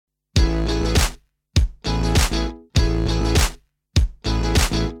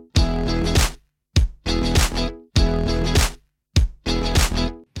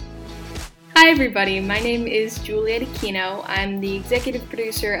everybody, my name is Juliet Aquino. I'm the executive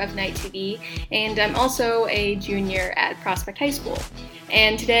producer of Night TV, and I'm also a junior at Prospect High School.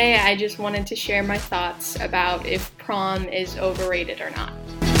 And today I just wanted to share my thoughts about if prom is overrated or not.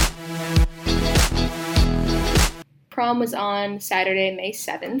 Prom was on Saturday, May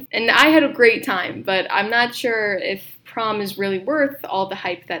 7th, and I had a great time, but I'm not sure if prom is really worth all the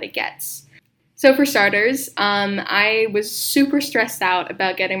hype that it gets. So for starters, I was super stressed out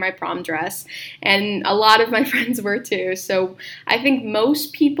about getting my prom dress, and a lot of my friends were too. So I think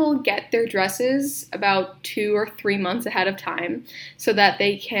most people get their dresses about 2 or 3 months ahead of time so that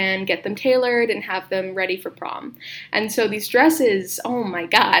they can get them tailored and have them ready for prom. And so these dresses, oh my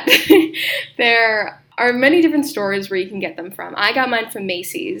god, there are many different stores where you can get them from. I got mine from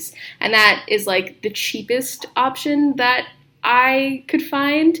Macy's, and that is like the cheapest option that I could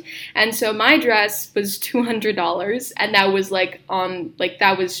find. And so my dress was $200, and that was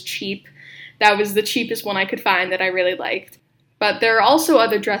that was cheap. That was the cheapest one I could find that I really liked. But there are also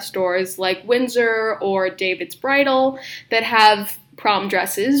other dress stores like Windsor or David's Bridal that have prom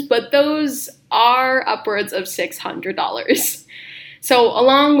dresses, but those are upwards of $600. So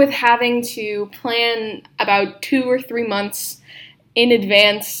along with having to plan about 2 or 3 months in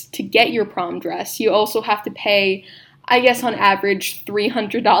advance to get your prom dress, you also have to pay, I guess on average,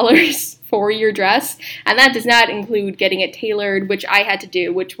 $300 for your dress, and that does not include getting it tailored, which I had to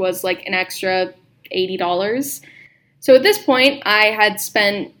do, which was like an extra $80. So at this point, I had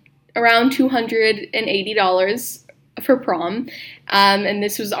spent around $280 for prom, and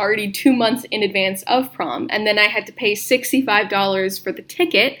this was already 2 months in advance of prom, and then I had to pay $65 for the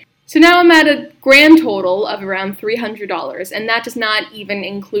ticket. So now I'm at a grand total of around $300, and that does not even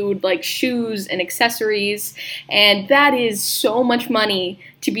include like shoes and accessories, and that is so much money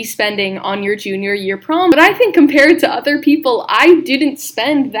to be spending on your junior year prom. But I think compared to other people, I didn't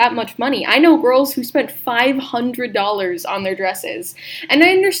spend that much money. I know girls who spent $500 on their dresses, and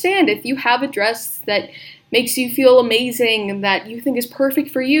I understand if you have a dress that makes you feel amazing and that you think is perfect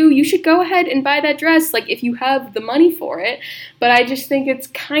for you, you should go ahead and buy that dress, like if you have the money for it. But I just think it's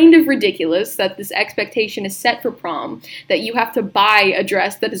kind of ridiculous that this expectation is set for prom, that you have to buy a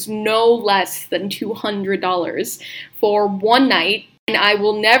dress that is no less than $200 for one night, and I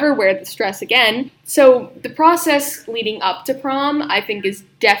will never wear this dress again. So the process leading up to prom, I think, is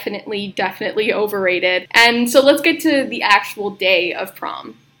definitely overrated. And so let's get to the actual day of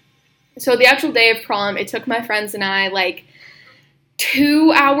prom. So the actual day of prom, it took my friends and I like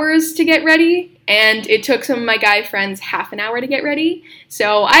 2 hours to get ready, and it took some of my guy friends half an hour to get ready.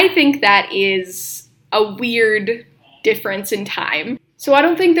 So I think that is a weird difference in time. So I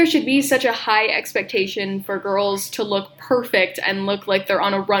don't think there should be such a high expectation for girls to look perfect and look like they're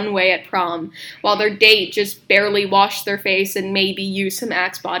on a runway at prom, while their date just barely washed their face and maybe used some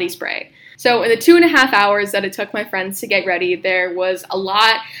Axe body spray. So in the 2.5 hours that it took my friends to get ready, there was a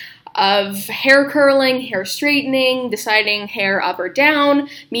lot of hair curling, hair straightening, deciding hair up or down,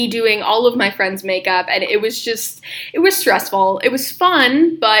 me doing all of my friends' makeup, and it was stressful. It was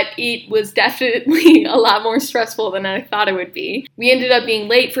fun, but it was definitely a lot more stressful than I thought it would be. We ended up being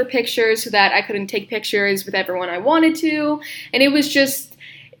late for pictures so that I couldn't take pictures with everyone I wanted to, and it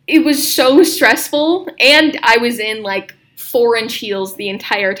was so stressful, and I was in like 4-inch heels the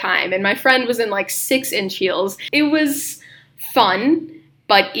entire time, and my friend was in like 6-inch heels. It was fun,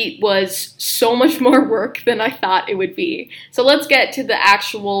 but it was so much more work than I thought it would be. So let's get to the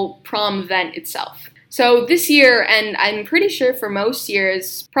actual prom event itself. So this year, and I'm pretty sure for most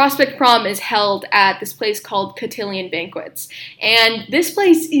years, Prospect Prom is held at this place called Cotillion Banquets. And this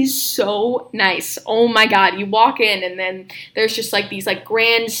place is so nice. Oh my god, you walk in and then there's just like these like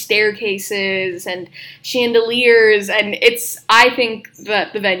grand staircases and chandeliers, and I think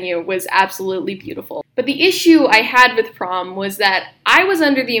that the venue was absolutely beautiful. But the issue I had with prom was that I was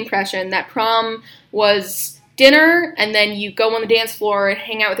under the impression that prom was dinner, and then you go on the dance floor and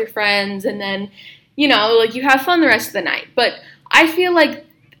hang out with your friends, and then like you have fun the rest of the night. But I feel like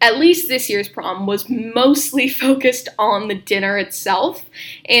at least this year's prom was mostly focused on the dinner itself,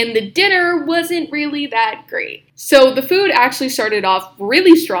 and the dinner wasn't really that great. So the food actually started off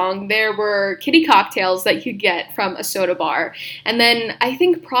really strong. There were kitty cocktails that you could get from a soda bar, and then I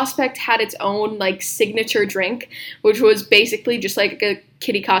think Prospect had its own like signature drink, which was basically just like a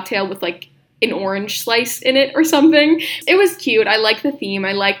kitty cocktail with like an orange slice in it or something. It was cute. I liked the theme.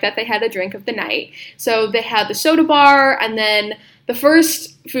 I liked that they had a drink of the night. So they had the soda bar, and then the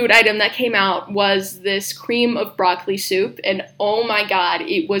first food item that came out was this cream of broccoli soup, and oh my god,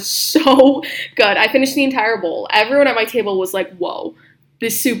 it was so good. I finished the entire bowl. Everyone at my table was like, whoa,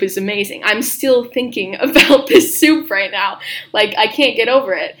 this soup is amazing. I'm still thinking about this soup right now. Like, I can't get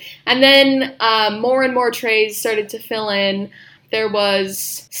over it. And then more and more trays started to fill in. There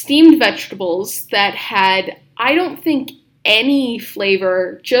was steamed vegetables that had, I don't think, any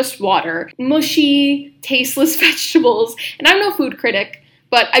flavor, just water. Mushy, tasteless vegetables. And I'm no food critic,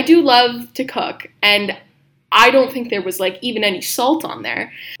 but I do love to cook. And I don't think there was like even any salt on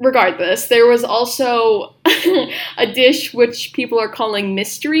there. Regardless, there was also a dish which people are calling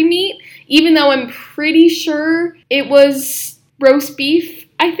mystery meat, even though I'm pretty sure it was roast beef,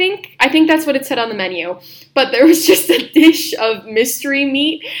 I think. I think that's what it said on the menu. But there was just a dish of mystery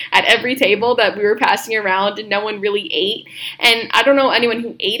meat at every table that we were passing around and no one really ate. And I don't know anyone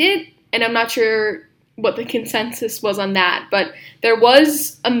who ate it, and I'm not sure what the consensus was on that, but there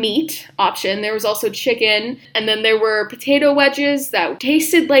was a meat option. There was also chicken, and then there were potato wedges that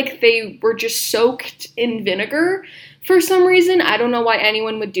tasted like they were just soaked in vinegar for some reason. I don't know why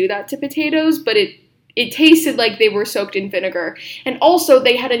anyone would do that to potatoes, but it tasted like they were soaked in vinegar. And also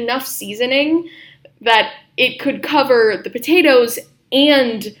they had enough seasoning that it could cover the potatoes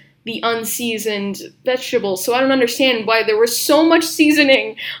and the unseasoned vegetables. So I don't understand why there was so much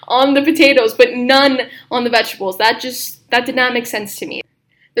seasoning on the potatoes, but none on the vegetables. That did not make sense to me.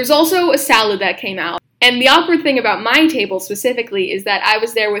 There's also a salad that came out. And the awkward thing about my table specifically is that I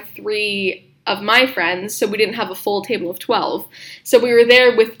was there with 3 of my friends, so we didn't have a full table of 12. So we were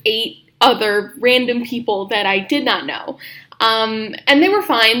there with 8 other random people that I did not know. And they were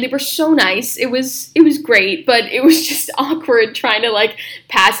fine. They were so nice. It was great, but it was just awkward trying to like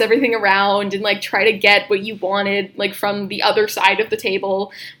pass everything around and like try to get what you wanted like from the other side of the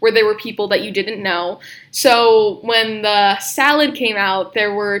table where there were people that you didn't know. So when the salad came out,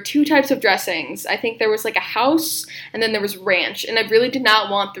 there were 2 types of dressings. I think there was like a house and then there was ranch, and I really did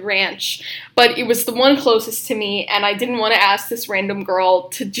not want the ranch, but it was the one closest to me and I didn't want to ask this random girl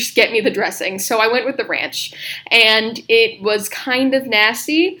to just get me the dressing. So I went with the ranch, and it was kind of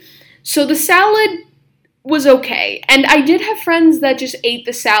nasty. So the salad was okay. And I did have friends that just ate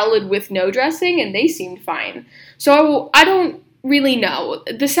the salad with no dressing and they seemed fine. So I don't really know.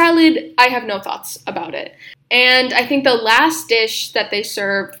 The salad, I have no thoughts about it. And I think the last dish that they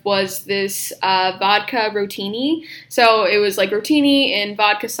served was this vodka rotini. So it was like rotini and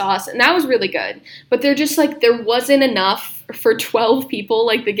vodka sauce, and that was really good. But they're just like, there wasn't enough for 12 people.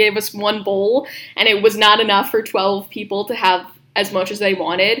 Like, they gave us 1 bowl, and it was not enough for 12 people to have as much as they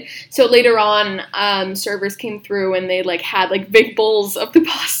wanted. So later on, servers came through and they like had like big bowls of the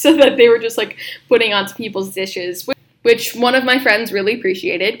pasta that they were just like putting onto people's dishes, which one of my friends really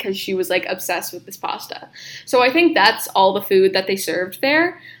appreciated because she was like obsessed with this pasta. So I think that's all the food that they served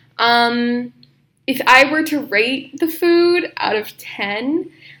there. If I were to rate the food out of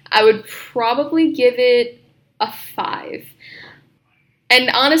 10, I would probably give it a 5. And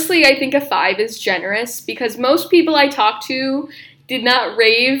honestly, I think a 5 is generous because most people I talked to did not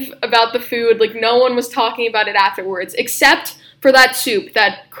rave about the food. Like, no one was talking about it afterwards, except for that soup,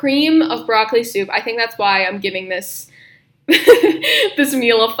 that cream of broccoli soup. I think that's why I'm giving this this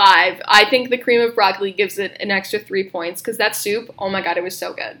meal a 5. I think the cream of broccoli gives it an extra 3 points because that soup, oh my god, it was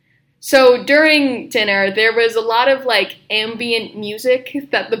so good. So during dinner, there was a lot of like ambient music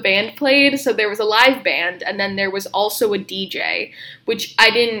that the band played. So there was a live band, and then there was also a DJ, which I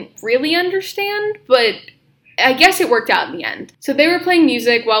didn't really understand, but I guess it worked out in the end. So they were playing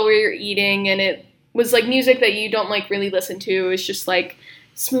music while we were eating, and it was like music that you don't like really listen to. It's just like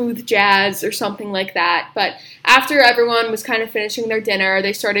smooth jazz or something like that. But after everyone was kind of finishing their dinner,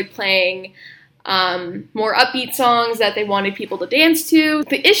 they started playing more upbeat songs that they wanted people to dance to.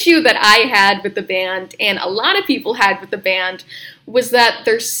 The issue that I had with the band, and a lot of people had with the band, was that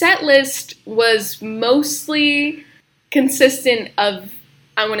their set list was mostly consistent of,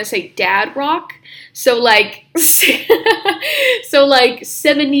 I want to say, dad rock. So like 70s,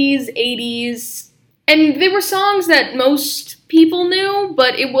 80s, and they were songs that most people knew,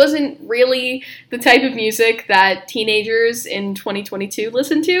 but it wasn't really the type of music that teenagers in 2022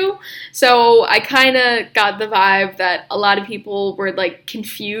 listen to. So I kind of got the vibe that a lot of people were like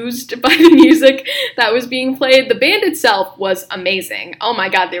confused by the music that was being played. The band itself was amazing. Oh my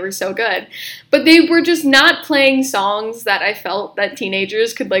god, they were so good. But they were just not playing songs that I felt that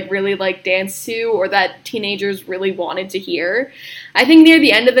teenagers could like really like dance to, or that teenagers really wanted to hear. I think near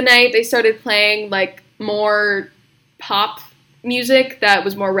the end of the night, they started playing like more pop music that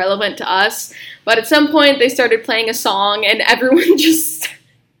was more relevant to us, but at some point they started playing a song and everyone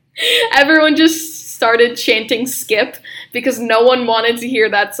just started chanting Skip because no one wanted to hear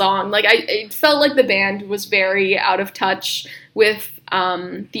that song. Like, I felt like the band was very out of touch with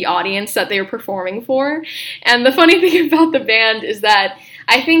the audience that they were performing for. And the funny thing about the band is that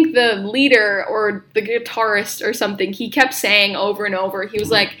I think the leader or the guitarist or something, he kept saying over and over, he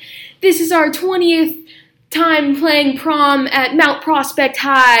was like, "This is our 20th time playing prom at Mount Prospect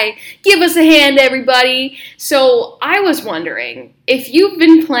High. Give us a hand, everybody." So I was wondering, if you've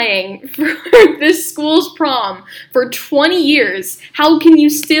been playing for this school's prom for 20 years, how can you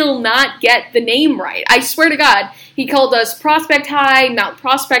still not get the name right? I swear to God, he called us Prospect High, Mount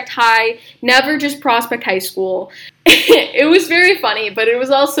Prospect High, never just Prospect High School. It was very funny, but it was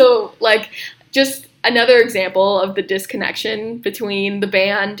also like just another example of the disconnection between the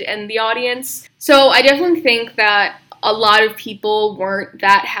band and the audience. So I definitely think that a lot of people weren't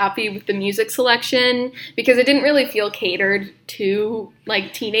that happy with the music selection because it didn't really feel catered to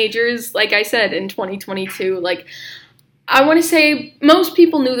like teenagers, like I said, in 2022. Like, I want to say most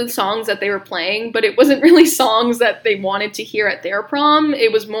people knew the songs that they were playing, but it wasn't really songs that they wanted to hear at their prom.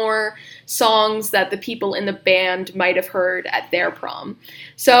 It was more songs that the people in the band might have heard at their prom.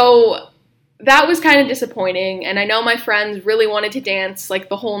 So that was kind of disappointing, and I know my friends really wanted to dance like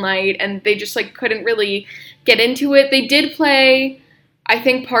the whole night, and they just like couldn't really get into it. They did play, I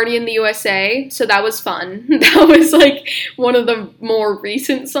think, Party in the USA, so that was fun. That was like one of the more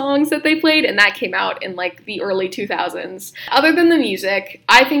recent songs that they played, and that came out in like the early 2000s. Other than the music,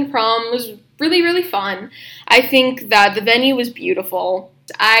 I think prom was really, really fun. I think that the venue was beautiful.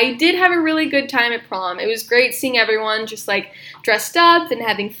 I did have a really good time at prom. It was great seeing everyone just like dressed up and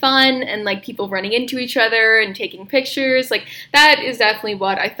having fun and like people running into each other and taking pictures. Like, that is definitely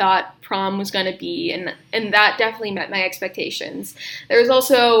what I thought prom was going to be, and that definitely met my expectations. There was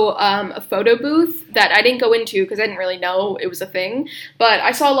also a photo booth that I didn't go into because I didn't really know it was a thing, but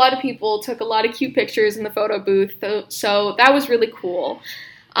I saw a lot of people took a lot of cute pictures in the photo booth, so that was really cool.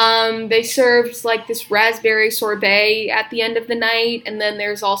 They served like this raspberry sorbet at the end of the night, and then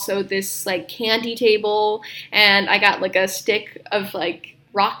there's also this like candy table, and I got like a stick of like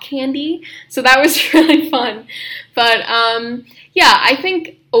rock candy, so that was really fun. But yeah, I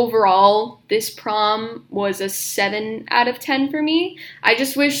think overall this prom was a 7 out of 10 for me. I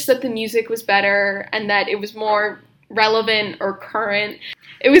just wish that the music was better and that it was more relevant or current.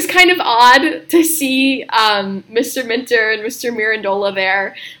 It was kind of odd to see Mr. Minter and Mr. Mirandola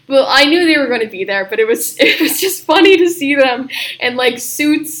there. Well, I knew they were going to be there, but it was just funny to see them in like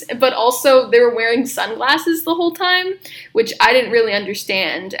suits, but also they were wearing sunglasses the whole time, which I didn't really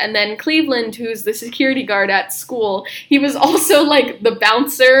understand. And then Cleveland, who's the security guard at school, he was also like the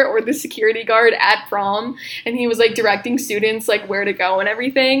bouncer or the security guard at prom, and he was like directing students like where to go and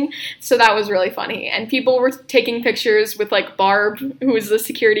everything. So that was really funny. And people were taking pictures with like Barb, who is the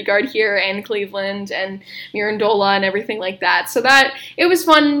security guard here, and Cleveland and Mirandola and everything like that. So that it was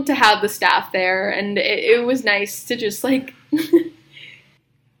fun to have the staff there, and it was nice to just like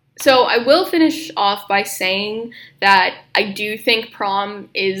So I will finish off by saying that I do think prom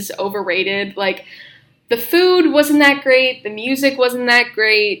is overrated. Like, the food wasn't that great, the music wasn't that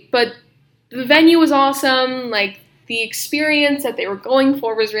great, but the venue was awesome. Like, the experience that they were going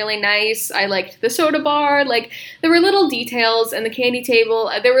for was really nice. I liked the soda bar. Like, there were little details, and the candy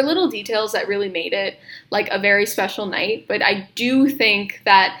table, there were little details that really made it like a very special night. But I do think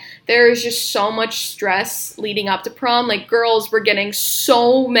that there is just so much stress leading up to prom. Like, girls were getting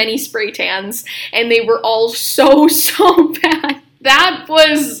so many spray tans, and they were all so bad. That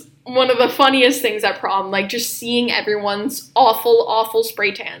was one of the funniest things at prom, like just seeing everyone's awful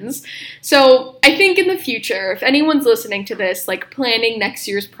spray tans. So I think in the future, if anyone's listening to this, like planning next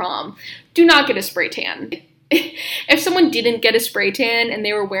year's prom, do not get a spray tan. If someone didn't get a spray tan and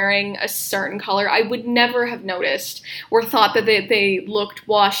they were wearing a certain color, I would never have noticed or thought that they looked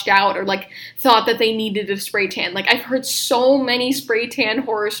washed out or like thought that they needed a spray tan. Like, I've heard so many spray tan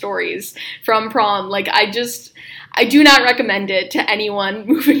horror stories from prom. Like, I do not recommend it to anyone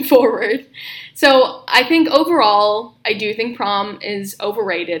moving forward. So I think overall, I do think prom is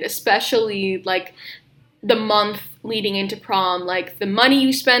overrated, especially like the month leading into prom. Like, the money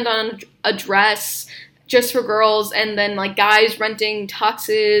you spend on a dress just for girls, and then like guys renting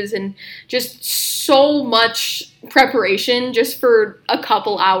tuxes, and just so much preparation just for a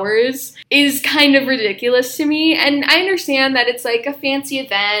couple hours is kind of ridiculous to me. And I understand that it's like a fancy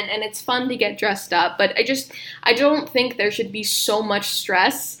event and it's fun to get dressed up, but I don't think there should be so much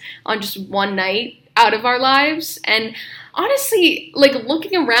stress on just one night out of our lives. And honestly, like,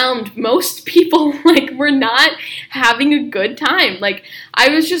 looking around, most people like were not having a good time. Like, I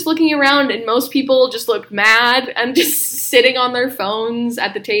was just looking around and most people just looked mad and just sitting on their phones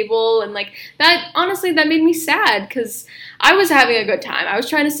at the table, and like that, honestly, that made me sad because I was having a good time. I was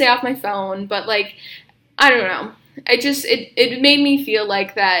trying to stay off my phone, but like, I don't know. It made me feel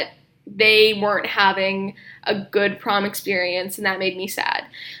like that they weren't having a good prom experience, and that made me sad.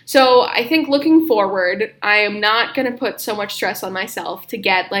 So I think looking forward, I am not going to put so much stress on myself to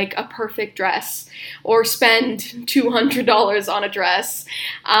get like a perfect dress or spend $200 on a dress.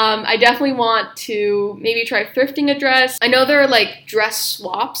 I definitely want to maybe try thrifting a dress. I know there are like dress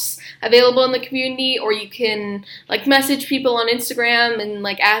swaps available in the community, or you can like message people on Instagram and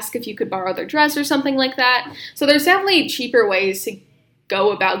like ask if you could borrow their dress or something like that. So there's definitely cheaper ways to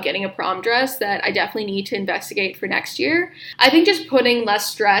go about getting a prom dress that I definitely need to investigate for next year. I think just putting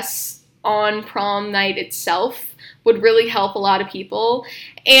less stress on prom night itself would really help a lot of people,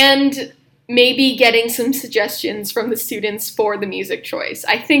 and maybe getting some suggestions from the students for the music choice.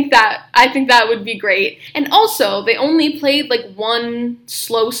 I think that would be great. And also, they only played like one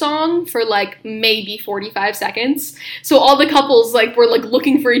slow song for like maybe 45 seconds. So all the couples like were like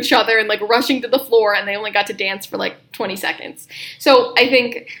looking for each other and like rushing to the floor, and they only got to dance for like 20 seconds. So I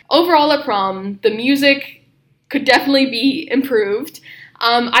think overall at prom, the music could definitely be improved.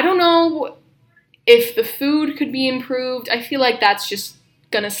 I don't know if the food could be improved. I feel like that's just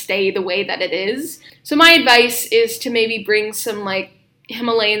gonna stay the way that it is. So my advice is to maybe bring some like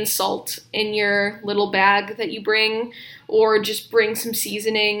Himalayan salt in your little bag that you bring, or just bring some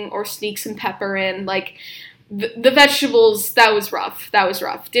seasoning or sneak some pepper in. Like the vegetables, that was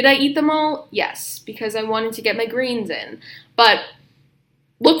rough. Did I eat them all? Yes, because I wanted to get my greens in. But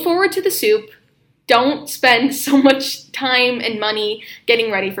look forward to the soup. Don't spend so much time and money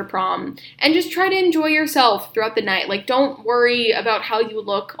getting ready for prom, and just try to enjoy yourself throughout the night. Like, don't worry about how you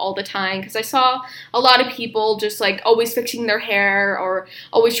look all the time, because I saw a lot of people just like always fixing their hair or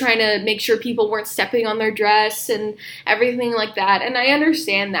always trying to make sure people weren't stepping on their dress and everything like that. And I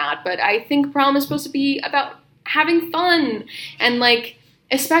understand that, but I think prom is supposed to be about having fun, and like,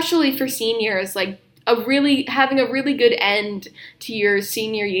 especially for seniors, like having a really good end to your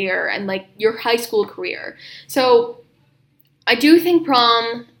senior year and like your high school career. So I do think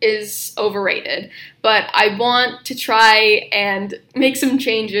prom is overrated, but I want to try and make some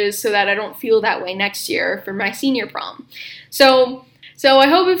changes so that I don't feel that way next year for my senior prom. So I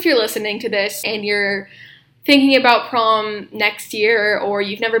hope if you're listening to this and you're thinking about prom next year, or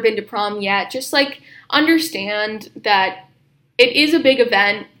you've never been to prom yet, just like understand that it is a big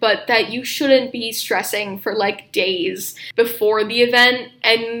event, but that you shouldn't be stressing for like days before the event,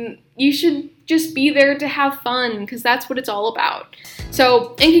 and you should just be there to have fun, because that's what it's all about.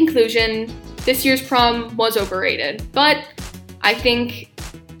 So in conclusion, this year's prom was overrated, but I think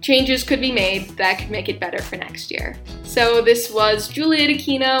changes could be made that could make it better for next year. So this was Juliet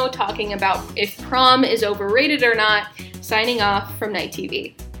Aquino talking about if prom is overrated or not, signing off from Night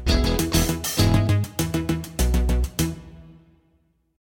TV.